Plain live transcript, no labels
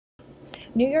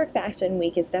New York Fashion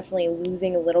Week is definitely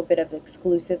losing a little bit of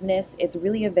exclusiveness. It's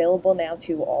really available now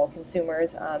to all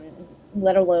consumers,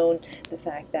 let alone the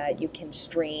fact that you can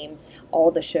stream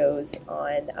all the shows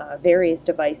on various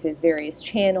devices, various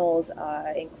channels,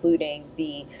 including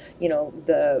the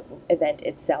event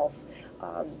itself.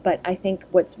 But I think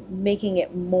what's making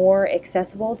it more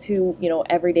accessible to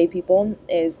everyday people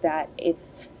is that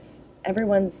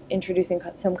everyone's introducing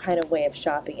some kind of way of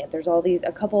shopping it. There's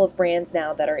a couple of brands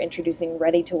now that are introducing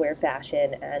ready-to-wear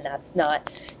fashion, and that's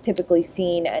not typically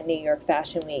seen at New York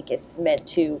Fashion Week. It's meant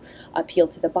to appeal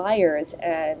to the buyers,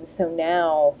 and so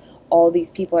now all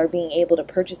these people are being able to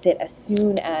purchase it as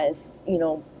soon as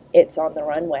it's on the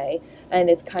runway, and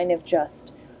it's kind of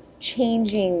just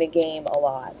changing the game a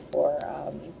lot for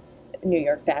New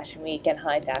York Fashion Week and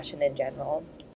high fashion in general.